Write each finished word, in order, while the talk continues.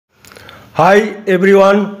Hi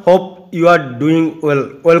everyone, hope you are doing well.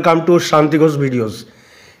 Welcome to Shanti Ghosh videos.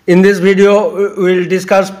 In this video, we will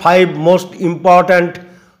discuss 5 most important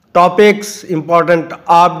topics, important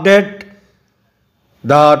update.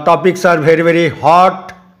 The topics are very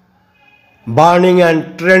hot, burning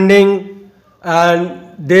and trending,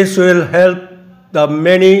 and this will help the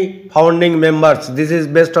many founding members. This is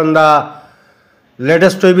based on the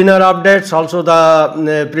latest webinar updates, also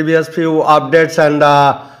the previous few updates and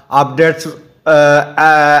updates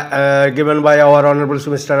given by our Honorable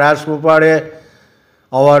Mr. Ash Mupare,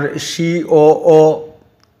 our COO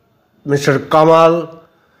Mr. Kamal,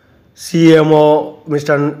 CMO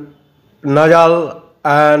Mr. Najal,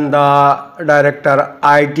 and the Director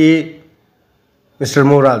IT Mr.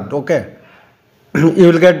 Murad. Okay,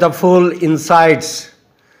 you will get the full insights,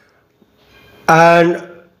 and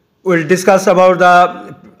we'll discuss about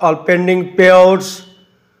the all pending payouts,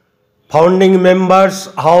 founding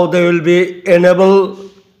members, how they will be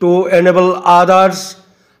enabled to enable others,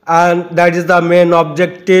 and that is the main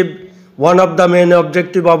objective, one of the main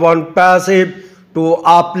objective of ONPASSIVE, to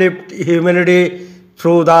uplift humanity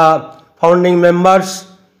through the founding members.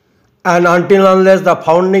 And until unless the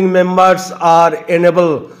founding members are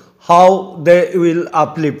enabled, how they will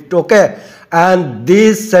uplift. Okay, and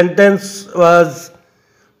this sentence was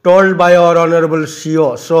told by our Honorable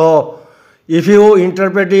CEO. So if you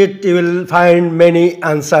interpret it, you will find many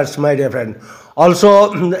answers, my dear friend.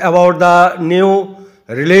 Also about the new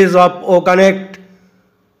release of OConnect,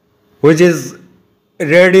 which is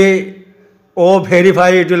ready. Verify,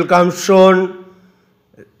 it will come soon.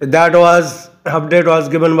 That was update was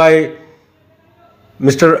given by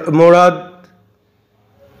Mr. Murad.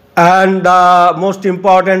 And the most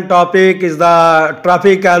important topic is the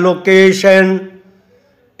traffic allocation.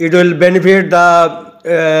 It will benefit the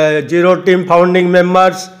Zero Team founding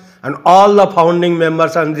members and all the founding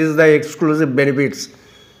members, and this is the exclusive benefits.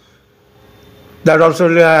 That also,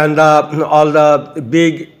 and all the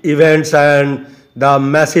big events and the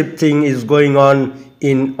massive thing is going on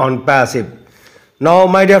in ONPASSIVE. Now,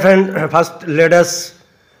 my dear friend, first let us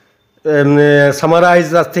summarize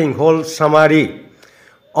the thing, whole summary.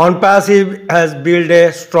 ONPASSIVE has built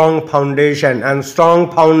a strong foundation, and strong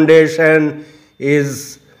foundation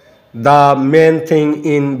is the main thing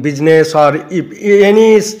in business, or if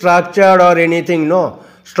any structure or anything, no,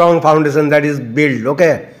 strong foundation that is built,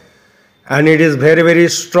 okay, and it is very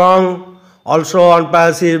strong. Also,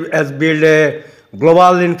 ONPASSIVE has built a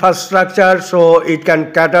global infrastructure, so it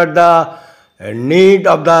can cater the need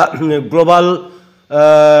of the global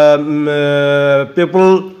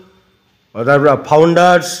people, whether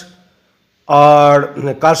founders or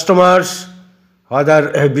customers,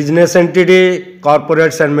 other business entity,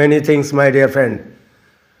 corporates, and many things, my dear friend.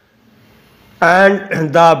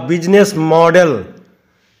 And the business model,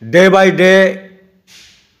 day by day,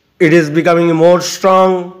 it is becoming more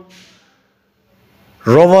strong,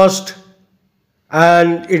 robust,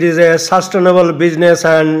 and it is a sustainable business,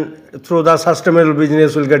 and through the sustainable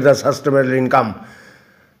business we'll get the sustainable income.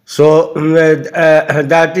 So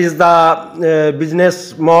that is the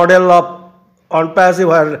business model of ONPASSIVE,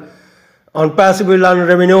 where ONPASSIVE will earn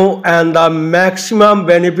revenue and the maximum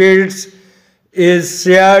benefits is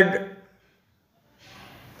shared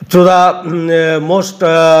through the most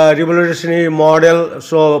revolutionary model.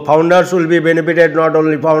 So founders will be benefited, not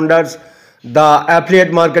only founders, the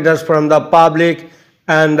affiliate marketers from the public,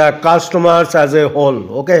 and the customers as a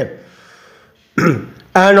whole. Okay.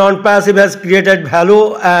 And ONPASSIVE has created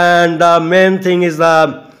value, and the main thing is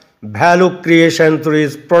the value creation through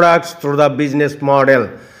its products, through the business model.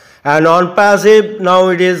 And ONPASSIVE now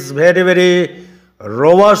it is very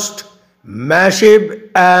robust,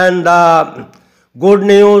 massive, and good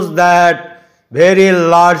news that very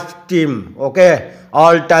large team, okay,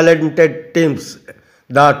 all talented teams.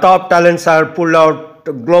 The top talents are pulled out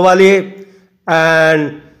globally,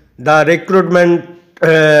 and the recruited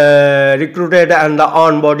and the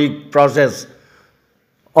onboarding process.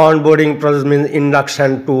 Onboarding process means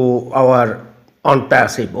induction to our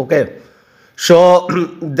ONPASSIVE, okay. So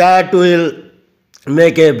that will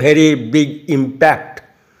make a very big impact.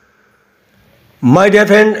 My dear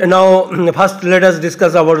friend, now first let us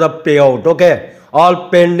discuss about the payout, okay. All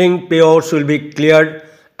pending payouts will be cleared,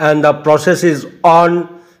 and the process is on.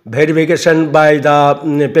 Verification by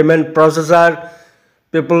the payment processor.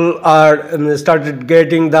 People are started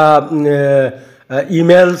getting the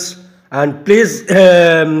emails, and please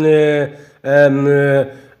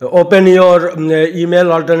open your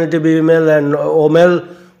email, alternative email and OMail,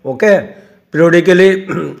 okay, periodically,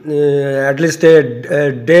 at least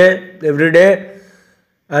a day, every day,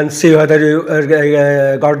 and see whether you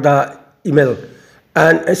got the email.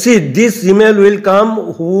 And see, this email will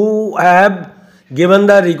come who have given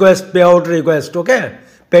the request, payout request, okay?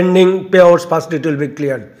 Pending payouts, first it will be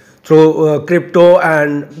cleared through crypto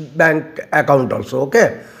and bank account also,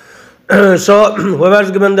 okay? So, whoever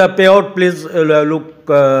has given the payout, please look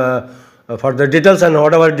for the details, and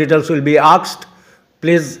whatever details will be asked,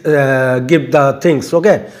 please give the things,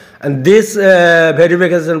 okay? And this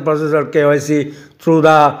verification processor KYC through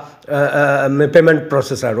the payment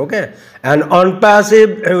processor, okay? And on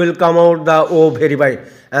passive will come out the O verify,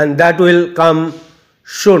 and that will come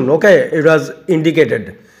soon, okay? It was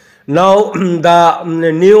indicated. Now the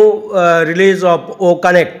new release of O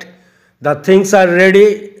Connect, the things are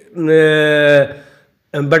ready,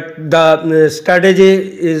 but the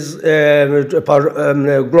strategy is for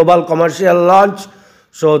global commercial launch,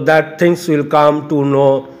 so that things will come to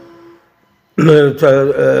know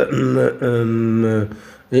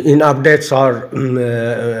in updates or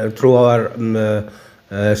through our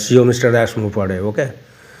CEO Mr. Dash Mupade, okay?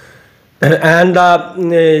 And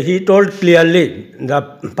he told clearly the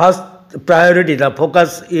first priority, the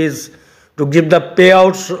focus is to give the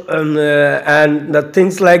payouts and the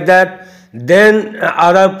things like that. Then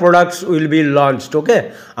other products will be launched,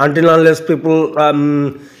 okay? Until unless people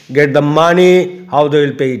get the money, how they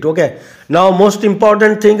will pay it, okay? Now most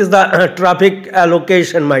important thing is the traffic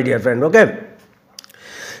allocation, my dear friend, okay?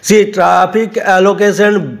 See, traffic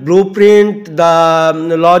allocation, blueprint, the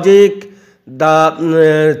logic,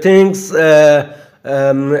 the things,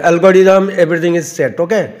 algorithm, everything is set,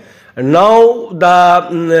 okay? Now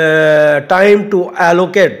the time to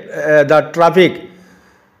allocate the traffic,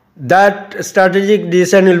 that strategic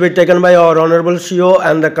decision will be taken by our honorable CEO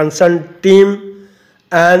and the concerned team,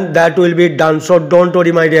 and that will be done. So don't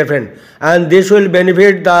worry, my dear friend. And this will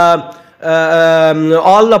benefit the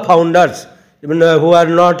all the founders, even who are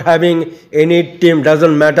not having any team,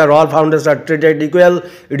 doesn't matter, all founders are treated equal.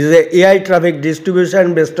 It is a AI traffic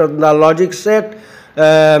distribution based on the logic set,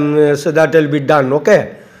 so that will be done,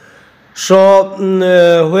 okay? So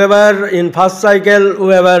whoever in first cycle,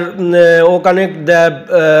 whoever OConnect, they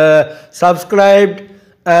have subscribed,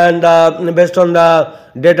 and based on the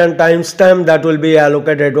date and time stamp, that will be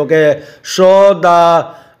allocated, okay? So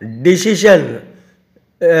the decision,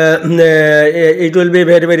 it will be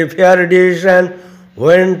very, very fair decision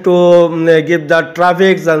when to give the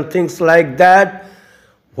traffics and things like that,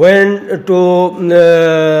 when to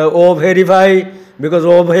O-verify, because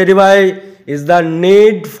O-verify is the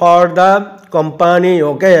need for the company,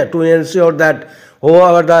 okay, to ensure that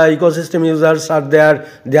whoever the ecosystem users are there,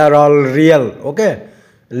 they are all real, okay,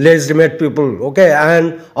 legitimate people, okay?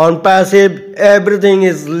 And on passive, everything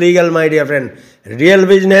is legal, my dear friend. Real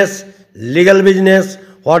business, legal business,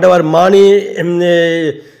 whatever money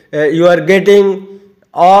you are getting,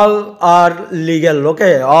 all are legal,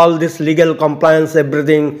 okay? All this legal compliance,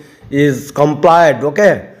 everything is complied,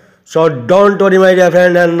 okay? So don't worry, my dear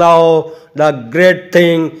friend. And now the great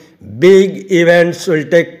thing, big events will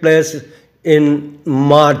take place in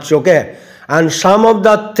March, okay? And some of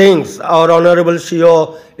the things our honorable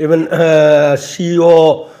CEO, even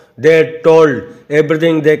CEO, they told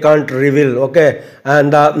everything they can't reveal, okay?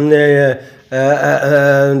 And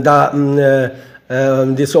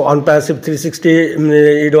this ONPASSIVE 360,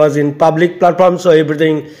 it was in public platform, so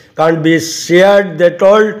everything can't be shared, they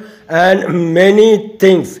told, and many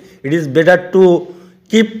things. It is better to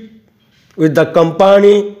keep with the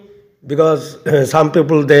company, because some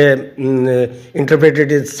people, they interpret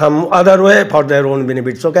it some other way for their own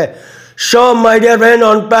benefits, okay? So my dear friend,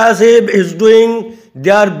 ONPASSIVE is doing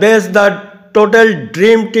their best, the total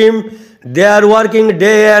dream team. They are working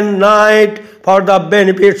day and night for the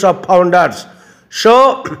benefits of founders.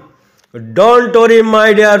 So don't worry,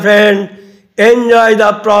 my dear friend, enjoy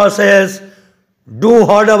the process, do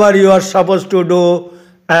whatever you are supposed to do,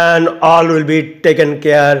 and all will be taken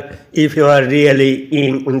care if you are really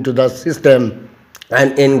into the system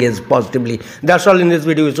and engage positively. That's all in this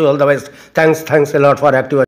video. So all the best. Thanks a lot for active